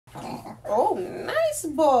Oh, nice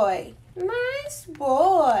boy. Nice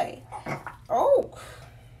boy. Oh.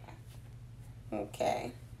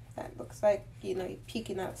 Okay. That looks like, you know, you're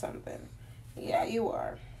peeking out something. Yeah, you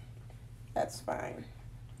are. That's fine.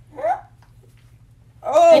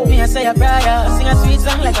 Oh. Let me say a prayer, sing a sweet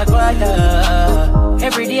song like a choir.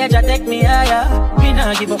 Every day I just take me higher. Me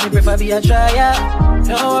nah give up, me prefer be a trier.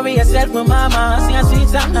 Don't worry yourself, my mama. Sing a sweet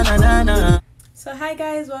song, na na na na. So hi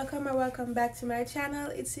guys, welcome back to my channel.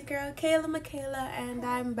 It's your girl Kayla Michaela, and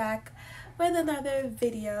I'm back with another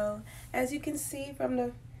video. As you can see from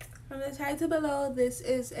the title below, this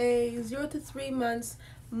is a 0 to 3 months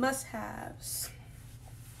must-haves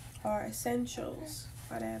or essentials,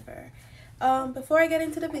 whatever. Before I get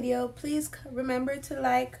into the video, please remember to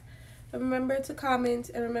like, remember to comment,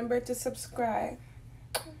 and remember to subscribe.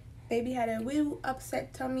 Baby had a wee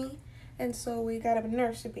upset tummy, and so we gotta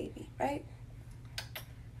nurse the baby, right?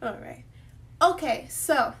 All right. Okay,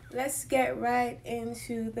 so let's get right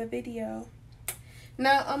into the video.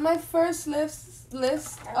 Now, on my first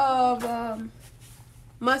list of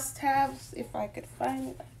must-haves, if I could find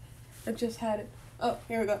it, I just had it. Oh,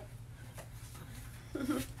 here we go.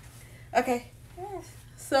 Okay,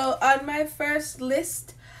 so on my first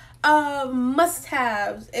list of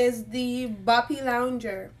must-haves is the Boppy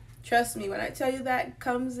Lounger. Trust me when I tell you that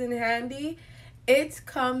comes in handy, it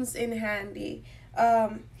comes in handy.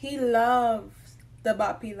 He loves the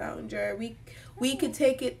Boppy Lounger. We could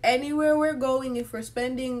take it anywhere we're going. If we're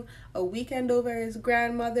spending a weekend over his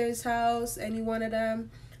grandmother's house, any one of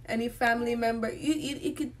them, any family member,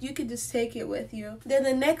 you could just take it with you. Then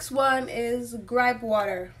the next one is gripe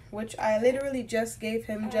water, which I literally just gave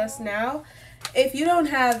him just now. If you don't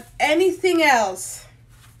have anything else,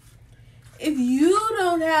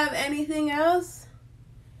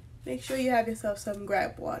 make sure you have yourself some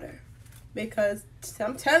gripe water, because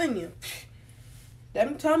I'm telling you, their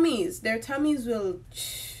tummies will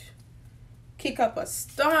kick up a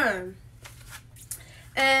storm.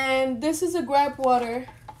 And this is a gripe water.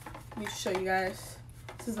 Let me show you guys.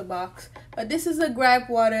 This is a box, but this is a gripe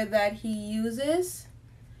water that he uses.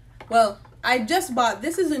 Well, I just bought.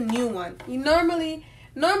 This is a new one. He normally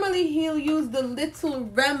he'll use the Little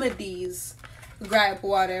Remedies gripe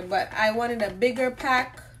water, but I wanted a bigger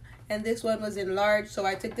pack, and this one was in large, so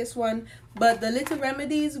I took this one. But the Little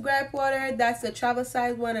Remedies gripe water, that's the travel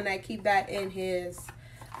size one, and I keep that in his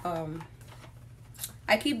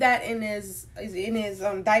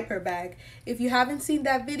diaper bag. If you haven't seen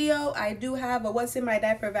that video, I do have a what's in my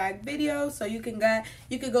diaper bag video, so you could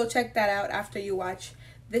go check that out after you watch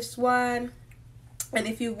this one. And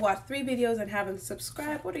if you've watched 3 videos and haven't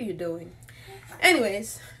subscribed, what are you doing?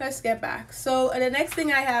 Anyways, let's get back. So the next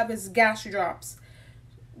thing I have is gas drops.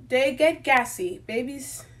 They get gassy.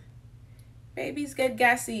 Babies get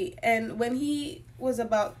gassy, and when he was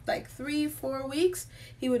about like 3-4 weeks,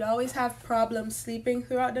 he would always have problems sleeping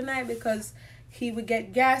throughout the night because he would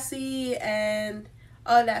get gassy, and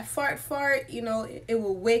all that fart, you know, it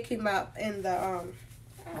will wake him up in the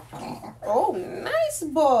Oh, nice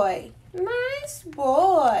boy. Nice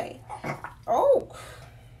boy. Oh.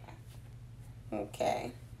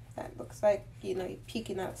 Okay. That looks like, you know, you're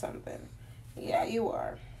peeking out something. Yeah, you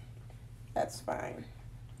are. That's fine.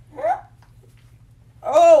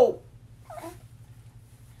 Oh.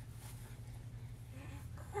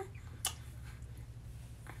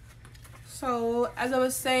 So, as I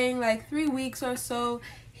was saying, like 3 weeks or so,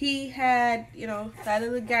 he had, you know, that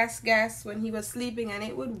little gas when he was sleeping, and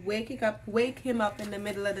it would wake him up in the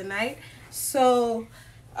middle of the night. So,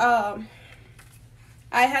 I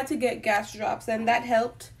had to get gas drops, and that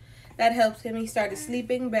helped. That helped him. He started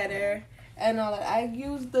sleeping better and all that. I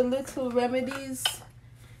used the Little Remedies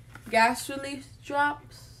gas relief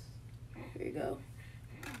drops. Here you go.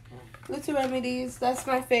 Little Remedies, that's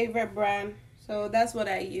my favorite brand. So that's what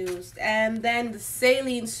I used. And then the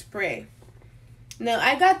saline spray. Now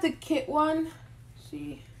I got the kit one.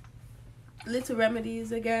 See, Little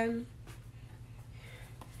Remedies again.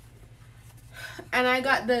 And I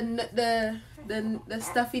got the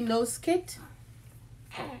stuffy nose kit.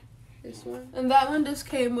 This one. And that one just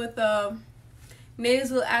came with a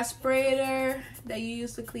nasal aspirator that you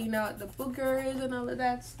use to clean out the boogers and all of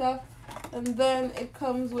that stuff. And then it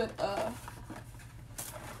comes with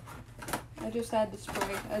I just had the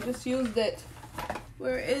spray. I just used it.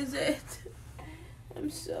 Where is it? I'm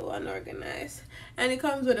so unorganized. And it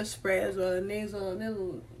comes with a spray as well, a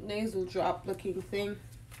little nasal drop looking thing.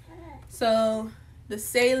 So the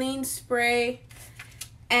saline spray,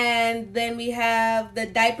 and then we have the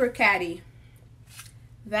diaper caddy.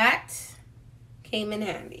 That came in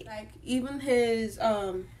handy. Like even his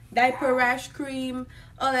diaper rash cream,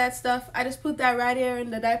 all that stuff. I just put that right here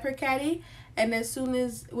in the diaper caddy, and as soon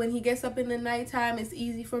as when he gets up in the nighttime, it's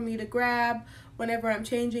easy for me to grab. Whenever I'm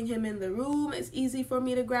changing him in the room, it's easy for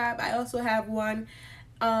me to grab. I also have one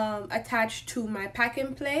attached to my pack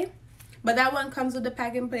and play, but that one comes with the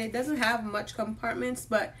pack and play. It doesn't have much compartments,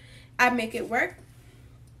 but I make it work.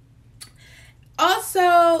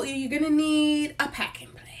 Also, you're gonna need a pack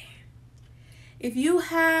and play. If you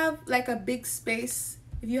have like a big space,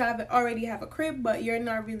 if you already have a crib but you're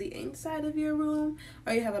not really inside of your room,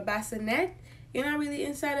 or you have a bassinet, you're not really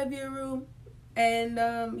inside of your room,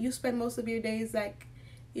 and you spend most of your days, like,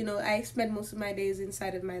 you know, I spend most of my days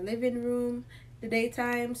inside of my living room the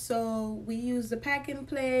daytime, so we use the pack and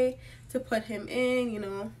play to put him in, you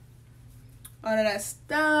know, all of that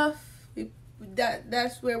stuff.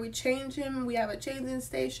 That's where we change him. We have a changing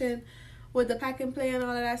station with the pack and play and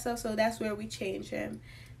all of that stuff, so that's where we change him.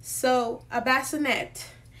 So a bassinet,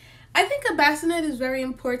 I think a bassinet is very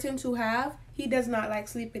important to have. He does not like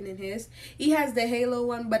sleeping in his. He has the Halo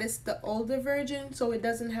one, but it's the older version, so it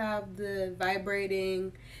doesn't have the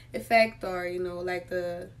vibrating effect, or, you know, like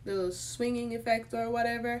the little swinging effect or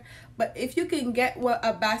whatever. But if you can get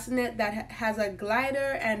a bassinet that has a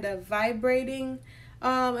glider and a vibrating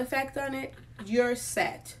effect on it, you're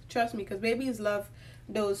set. Trust me, because babies love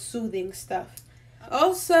those soothing stuff.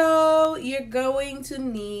 Also, you're going to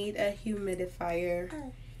need a humidifier.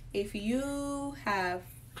 If you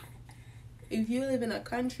live in a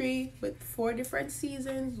country with 4 different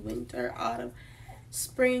seasons, winter, autumn,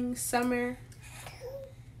 spring, summer,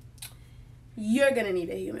 you're gonna need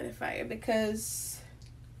a humidifier, because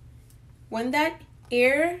when that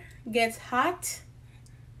air gets hot,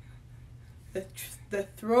 the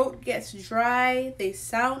throat gets dry, they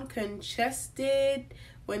sound congested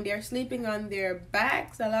when they're sleeping on their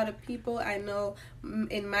backs. A lot of people I know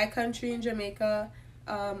in my country, in Jamaica,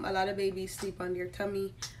 a lot of babies sleep on their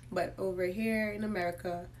tummy, but over here in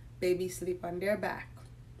America, babies sleep on their back.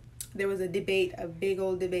 There was a debate, a big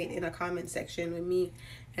old debate in a comment section with me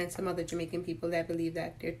and some other Jamaican people that believe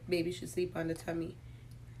that their baby should sleep on the tummy.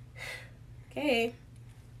 Okay.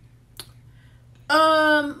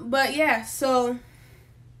 But yeah, so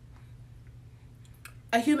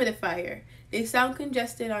a humidifier. They sound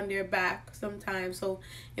congested on their back sometimes, so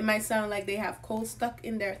it might sound like they have cold stuck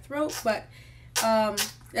in their throat, but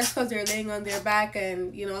that's because they're laying on their back,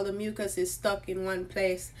 and, you know, all the mucus is stuck in one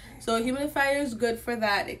place. So a humidifier is good for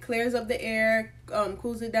that. It clears up the air,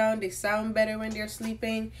 cools it down. They sound better when they're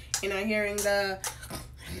sleeping. You're not hearing the,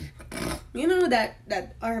 you know, that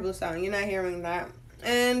horrible sound. You're not hearing that.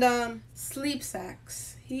 And sleep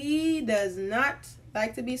sacks. He does not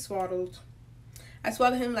like to be swaddled. I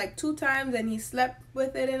swaddled him like 2 times and he slept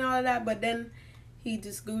with it and all of that, but then he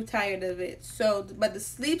just grew tired of it. So, but the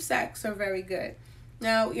sleep sacks are very good.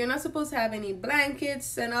 Now, you're not supposed to have any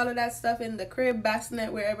blankets and all of that stuff in the crib,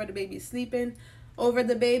 bassinet, wherever the baby's sleeping, over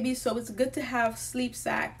the baby. So it's good to have sleep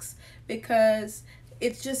sacks, because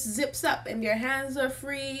it just zips up and their hands are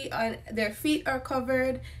free, and their feet are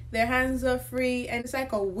covered, their hands are free, and it's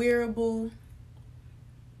like a wearable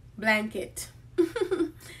blanket.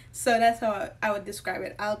 So that's how I would describe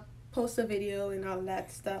it. I'll post a video and all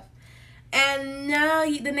that stuff. And now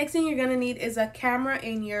the next thing you're gonna need is a camera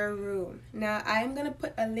in your room. Now I'm gonna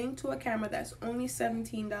put a link to a camera that's only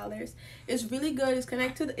 $17. It's really good. It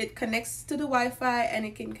connects to the Wi-Fi, and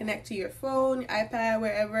it can connect to your phone, iPad,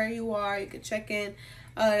 wherever you are. You can check in,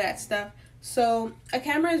 all of that stuff. So a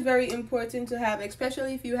camera is very important to have,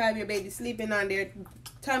 especially if you have your baby sleeping on their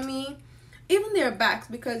tummy, even their backs,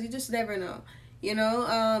 because you just never know. You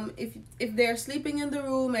know, if they're sleeping in the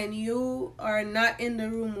room and you are not in the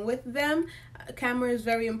room with them, a camera is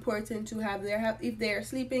very important to have. If they're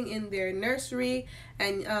sleeping in their nursery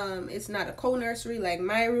and it's not a co-nursery like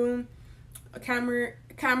my room, a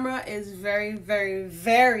camera is very, very,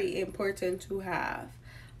 very important to have.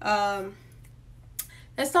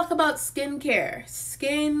 Let's talk about skincare.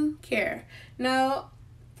 Now,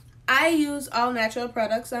 I use all natural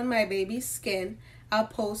products on my baby's skin. I'll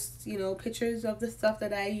post, you know, pictures of the stuff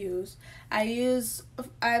that I use. I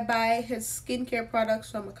buy his skincare products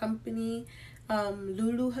from a company,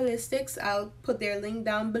 Lulu Holistics. I'll put their link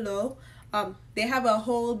down below. They have a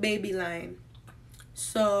whole baby line,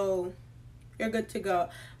 so you're good to go.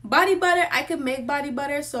 Body butter, I can make body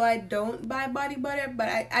butter, so I don't buy body butter, but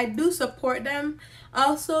I do support them.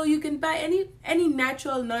 Also, you can buy any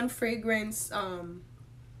natural non-fragrance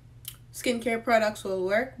skincare products will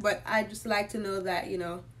work, but I just like to know that, you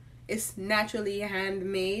know, it's naturally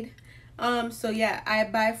handmade. So yeah, I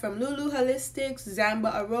buy from Lulu Holistics,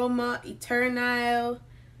 Aroma, Eternile.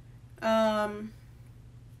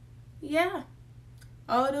 Yeah,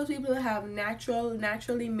 All of those people have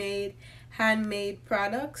naturally made, handmade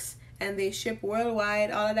products, and they ship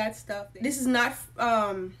worldwide, all of that stuff. This is not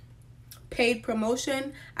paid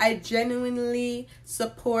promotion. I genuinely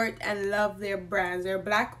support and love their brands. They're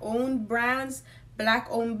black owned brands, black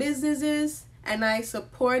owned businesses, and I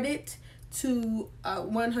support it to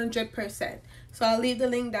 100%. So I'll leave the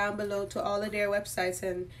link down below to all of their websites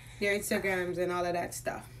and their Instagrams and all of that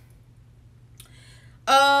stuff.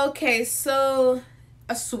 Okay, so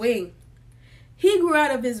a swing. He grew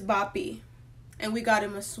out of his boppy and we got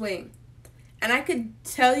him a swing. And I could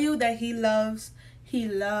tell you that he loves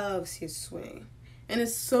his swing. And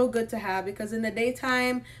it's so good to have, because in the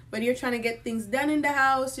daytime, when you're trying to get things done in the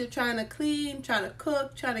house, you're trying to clean, trying to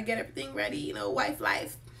cook, trying to get everything ready, you know, wife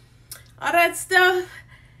life, all that stuff.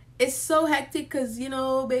 It's so hectic because, you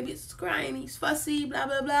know, baby's crying, he's fussy, blah,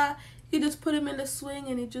 blah, blah. You just put him in the swing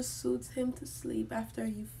and it just suits him to sleep after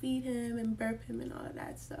you feed him and burp him and all of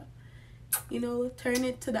that stuff. You know, turn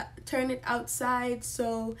it outside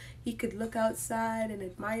so he could look outside and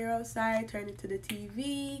admire outside. Turn it to the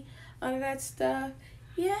TV, all of that stuff.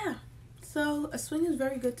 Yeah, so a swing is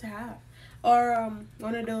very good to have. Or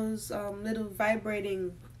one of those little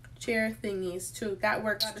vibrating chair thingies too. That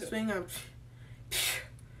works too. Swing on.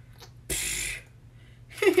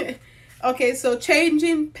 Okay, so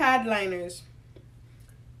changing pad liners,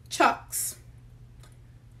 chucks.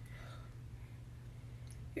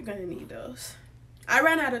 You're gonna need those. I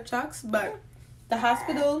ran out of chucks, but the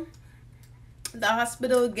hospital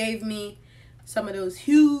gave me some of those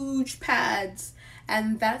huge pads,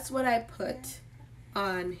 and that's what I put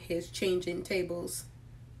on his changing tables.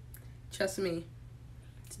 Trust me,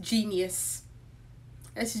 it's genius.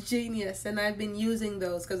 It's genius. And I've been using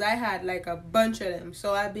those because I had like a bunch of them,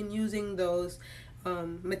 so I've been using those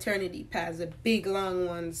maternity pads, the big long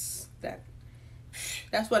ones.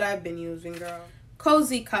 That's what I've been using, girl.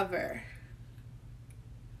 Cozy cover.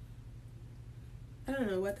 I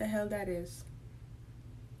don't know what the hell that is.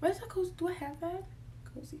 What is a cozy? Do I have that?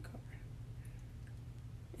 Cozy cover.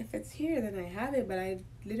 If it's here, then I have it, but I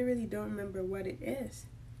literally don't remember what it is.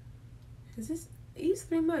 Is this? He's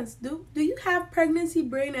 3 months. Do you have pregnancy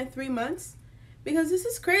brain at 3 months? Because this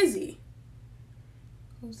is crazy.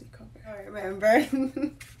 Cozy cover. I remember.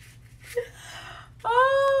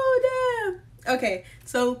 Oh, damn. Okay,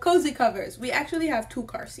 so cozy covers. We actually have 2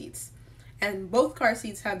 car seats, and both car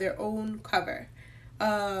seats have their own cover.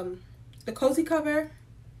 The cozy cover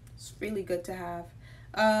is really good to have.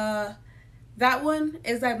 That one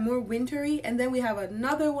is like more wintry, and then we have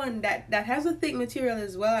another one that has a thick material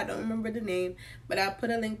as well. I don't remember the name, but I'll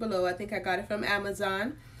put a link below. I think I got it from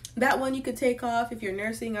Amazon. That one you could take off if you're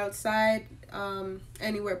nursing outside,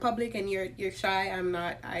 anywhere public, and you're shy. I'm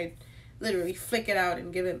not. I literally flick it out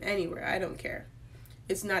and give him anywhere. I don't care.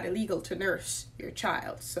 It's not illegal to nurse your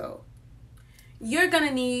child. So you're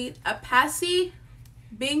gonna need a passy,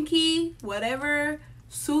 binky, whatever,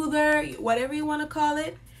 soother, whatever you want to call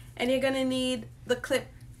it. And you're gonna need the clip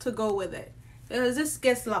to go with it, because this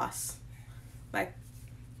gets lost. Like,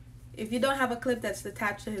 if you don't have a clip that's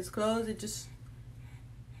attached to his clothes,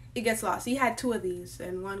 it gets lost. He had 2 of these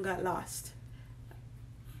and one got lost.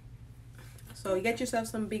 So you get yourself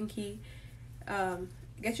some binky,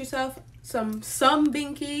 get yourself some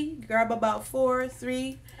binky, grab about 4 or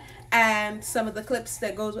 3, and some of the clips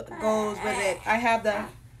that goes with it.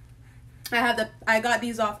 I got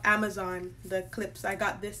these off Amazon, the clips. I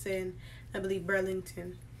got this in, I believe,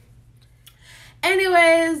 Burlington.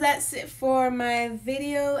 Anyways, that's it for my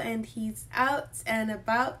video, and he's out and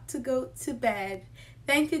about to go to bed.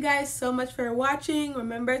 Thank you guys so much for watching.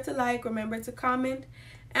 Remember to like, remember to comment,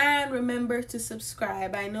 and remember to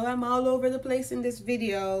subscribe. I know I'm all over the place in this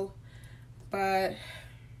video, but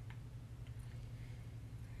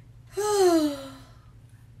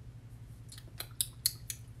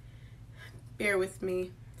bear with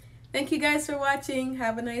me. Thank you guys for watching.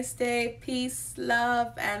 Have a nice day. Peace,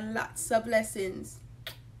 love, and lots of blessings.